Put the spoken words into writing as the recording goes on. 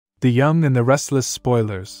The Young and the Restless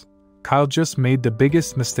spoilers. Kyle just made the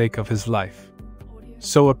biggest mistake of his life.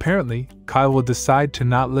 So apparently, Kyle will decide to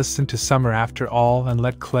not listen to Summer after all and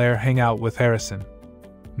let Claire hang out with Harrison.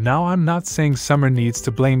 Now, I'm not saying Summer needs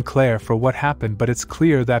to blame Claire for what happened, but it's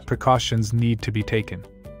clear that precautions need to be taken.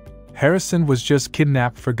 Harrison was just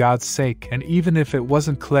kidnapped for God's sake, and even if it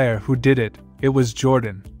wasn't Claire who did it, it was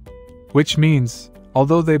Jordan. Which means,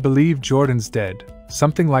 although they believe Jordan's dead,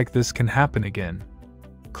 something like this can happen again.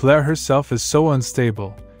 Claire herself is so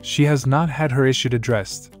unstable, she has not had her issue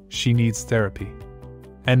addressed, she needs therapy.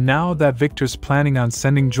 And now that Victor's planning on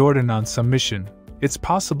sending Jordan on some mission, it's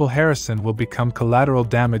possible Harrison will become collateral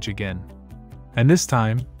damage again. And this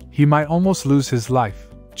time, he might almost lose his life,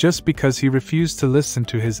 just because he refused to listen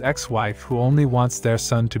to his ex-wife who only wants their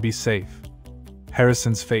son to be safe.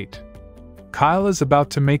 Harrison's fate. Kyle is about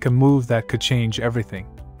to make a move that could change everything.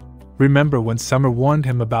 Remember when Summer warned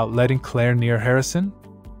him about letting Claire near Harrison?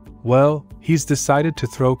 Well, he's decided to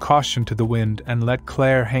throw caution to the wind and let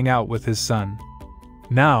Claire hang out with his son.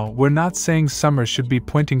 Now, we're not saying Summer should be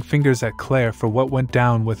pointing fingers at Claire for what went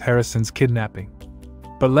down with Harrison's kidnapping.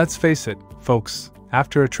 But let's face it, folks,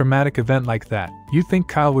 after a traumatic event like that, you think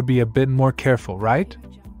Kyle would be a bit more careful, right?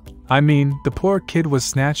 I mean, the poor kid was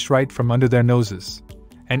snatched right from under their noses.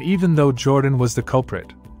 And even though Jordan was the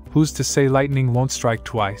culprit, who's to say lightning won't strike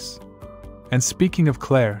twice? And speaking of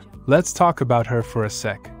Claire, let's talk about her for a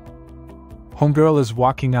sec. Homegirl is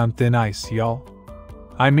walking on thin ice, y'all.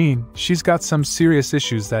 I mean, she's got some serious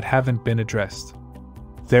issues that haven't been addressed.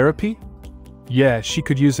 Therapy? Yeah, she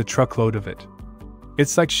could use a truckload of it.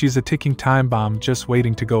 It's like she's a ticking time bomb just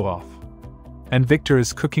waiting to go off. And Victor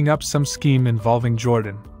is cooking up some scheme involving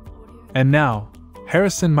Jordan. And now,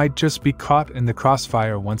 Harrison might just be caught in the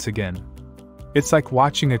crossfire once again. It's like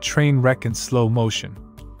watching a train wreck in slow motion.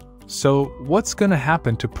 So, what's gonna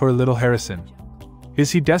happen to poor little Harrison? Is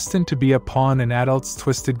he destined to be a pawn in adults'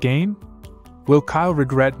 twisted game? Will Kyle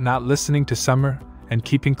regret not listening to Summer and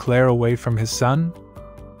keeping Claire away from his son?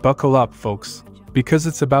 Buckle up, folks, because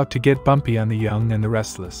it's about to get bumpy on The Young and the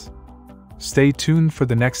Restless. Stay tuned for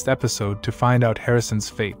the next episode to find out Harrison's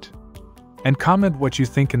fate. And comment what you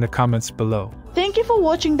think in the comments below. Thank you for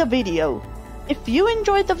watching the video. If you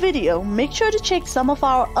enjoyed the video, make sure to check some of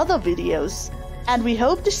our other videos. And we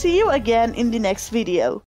hope to see you again in the next video.